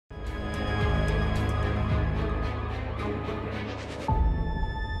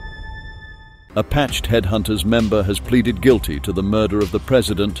A patched headhunters member has pleaded guilty to the murder of the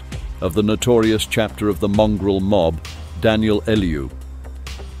president of the Notorious Chapter of the Mongrel Mob, Daniel Eliu.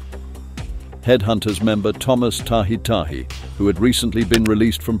 Headhunters member Thomas Tahitahi, who had recently been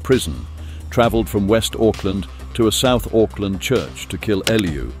released from prison, travelled from West Auckland to a South Auckland church to kill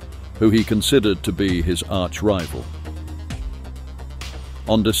Eliu, who he considered to be his arch-rival.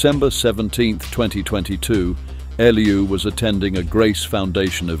 On December 17, 2022, Eliu was attending a Grace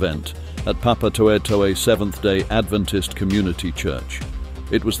Foundation event at Papatoetoe Seventh-day Adventist Community Church.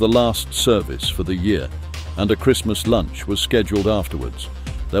 It was the last service for the year, and a Christmas lunch was scheduled afterwards.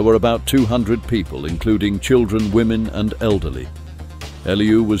 There were about 200 people, including children, women, and elderly.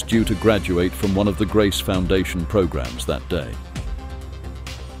 Eliu was due to graduate from one of the Grace Foundation programs that day.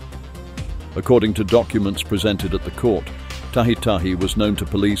 According to documents presented at the court, Tahitahi was known to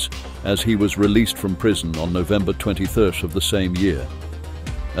police as he was released from prison on November 23rd of the same year.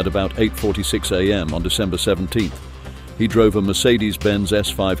 At about 8:46 a.m. on December 17th, he drove a Mercedes-Benz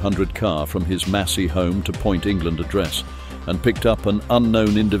S500 car from his Massey home to Point England address and picked up an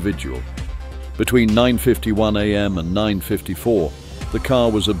unknown individual. Between 9:51 a.m. and 9:54, the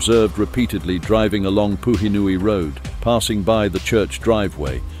car was observed repeatedly driving along Puhinui Road, passing by the church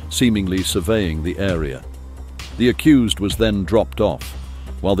driveway, seemingly surveying the area. The accused was then dropped off,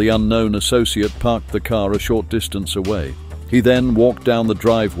 while the unknown associate parked the car a short distance away. He then walked down the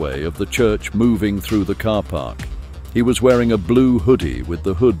driveway of the church, moving through the car park. He was wearing a blue hoodie with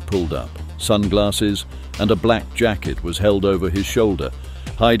the hood pulled up, sunglasses, and a black jacket was held over his shoulder,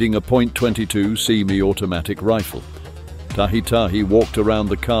 hiding a .22 semi-automatic rifle. Tahitahi walked around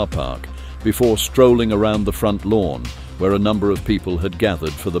the car park before strolling around the front lawn, where a number of people had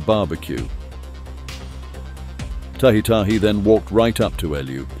gathered for the barbecue. Tahitahi then walked right up to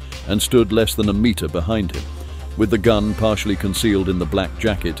Eliu and stood less than a meter behind him, with the gun partially concealed in the black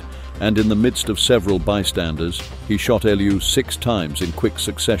jacket, and in the midst of several bystanders, he shot Eliu 6 times in quick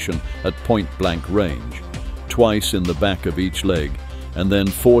succession at point-blank range, twice in the back of each leg, and then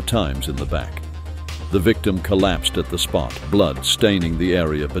 4 times in the back. The victim collapsed at the spot, blood staining the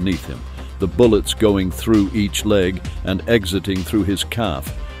area beneath him, the bullets going through each leg and exiting through his calf.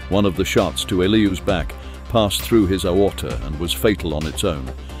 One of the shots to Eliu's back passed through his aorta and was fatal on its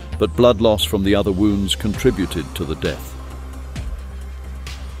own, but blood loss from the other wounds contributed to the death.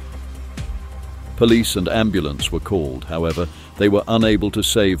 Police and ambulance were called. However, they were unable to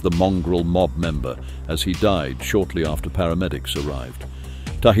save the Mongrel Mob member, as he died shortly after paramedics arrived.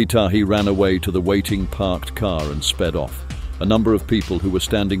 Tahitahi ran away to the waiting parked car and sped off. A number of people who were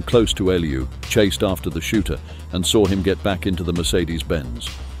standing close to Eliu chased after the shooter and saw him get back into the Mercedes-Benz.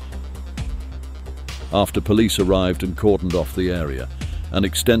 After police arrived and cordoned off the area, an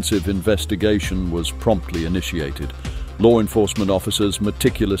extensive investigation was promptly initiated. Law enforcement officers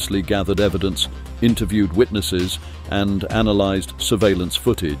meticulously gathered evidence, interviewed witnesses, and analyzed surveillance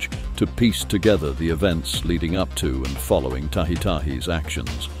footage to piece together the events leading up to and following Tahitahi's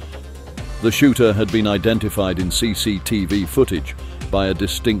actions. The shooter had been identified in CCTV footage by a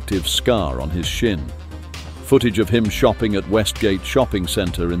distinctive scar on his shin. Footage of him shopping at Westgate Shopping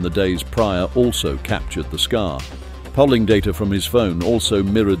Centre in the days prior also captured the scar. Polling data from his phone also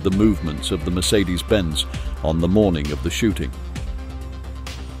mirrored the movements of the Mercedes-Benz on the morning of the shooting.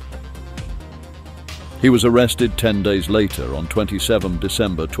 He was arrested 10 days later on 27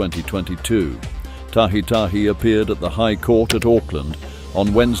 December 2022. Tahitahi appeared at the High Court at Auckland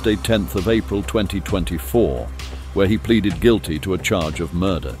on Wednesday 10th of April 2024, where he pleaded guilty to a charge of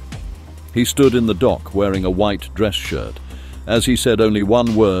murder. He stood in the dock wearing a white dress shirt. As he said only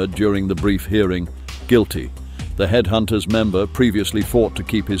one word during the brief hearing, "Guilty." The headhunters member previously fought to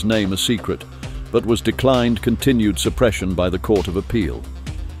keep his name a secret, but was declined continued suppression by the Court of Appeal.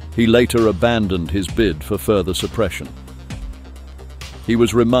 He later abandoned his bid for further suppression. He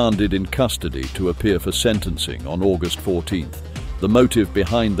was remanded in custody to appear for sentencing on August 14th. The motive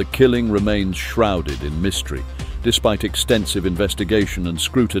behind the killing remains shrouded in mystery. Despite extensive investigation and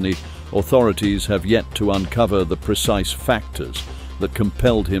scrutiny, authorities have yet to uncover the precise factors that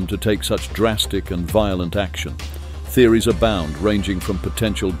compelled him to take such drastic and violent action. Theories abound, ranging from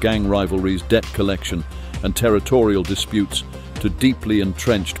potential gang rivalries, debt collection, and territorial disputes to deeply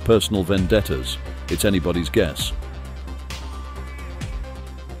entrenched personal vendettas. It's anybody's guess.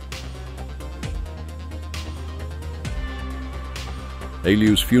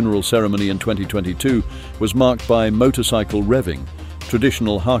 Eliu's funeral ceremony in 2022 was marked by motorcycle revving,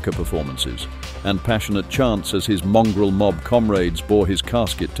 traditional haka performances, and passionate chants as his Mongrel Mob comrades bore his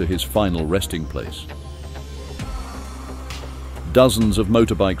casket to his final resting place. Dozens of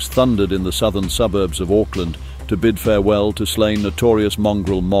motorbikes thundered in the southern suburbs of Auckland to bid farewell to slain Notorious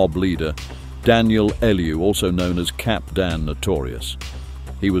Mongrel Mob leader Daniel Eliu, also known as Cap Dan Notorious.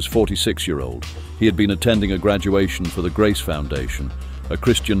 He was 46-year-old. He had been attending a graduation for the Grace Foundation, a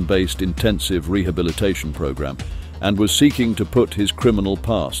Christian-based intensive rehabilitation program, and was seeking to put his criminal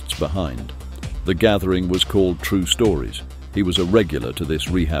pasts behind. The gathering was called True Stories. He was a regular to this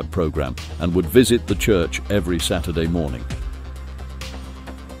rehab program and would visit the church every Saturday morning.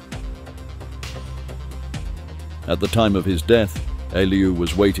 At the time of his death, Eliu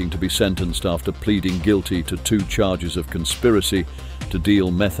was waiting to be sentenced after pleading guilty to 2 charges of conspiracy to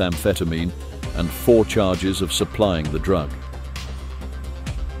deal methamphetamine and 4 charges of supplying the drug.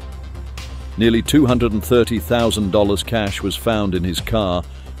 Nearly $230,000 cash was found in his car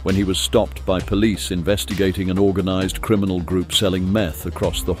when he was stopped by police investigating an organized criminal group selling meth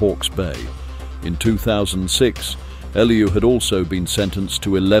across the Hawke's Bay. In 2006, Eliu had also been sentenced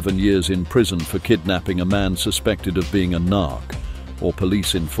to 11 years in prison for kidnapping a man suspected of being a narc, or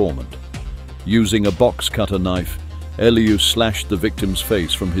police informant. Using a box cutter knife, Eliu slashed the victim's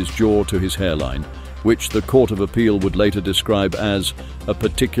face from his jaw to his hairline, which the Court of Appeal would later describe as a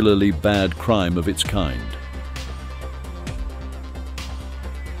particularly bad crime of its kind.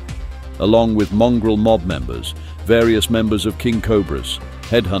 Along with Mongrel Mob members, various members of King Cobras,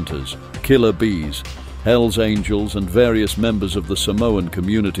 Headhunters, Killer Bees, Hell's Angels and various members of the Samoan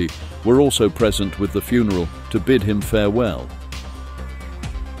community were also present with the funeral to bid him farewell.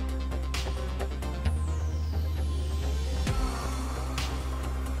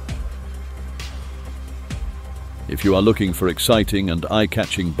 If you are looking for exciting and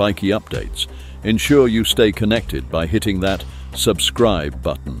eye-catching bikie updates, ensure you stay connected by hitting that subscribe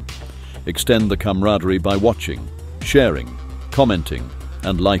button. Extend the camaraderie by watching, sharing, commenting,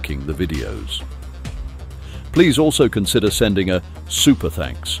 and liking the videos. Please also consider sending a super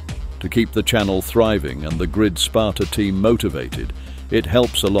thanks to keep the channel thriving and the Grid Sparta team motivated. It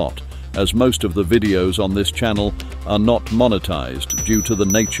helps a lot, as most of the videos on this channel are not monetized due to the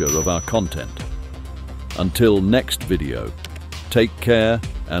nature of our content. Until next video, take care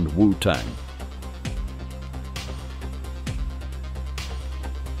and Wu-Tang.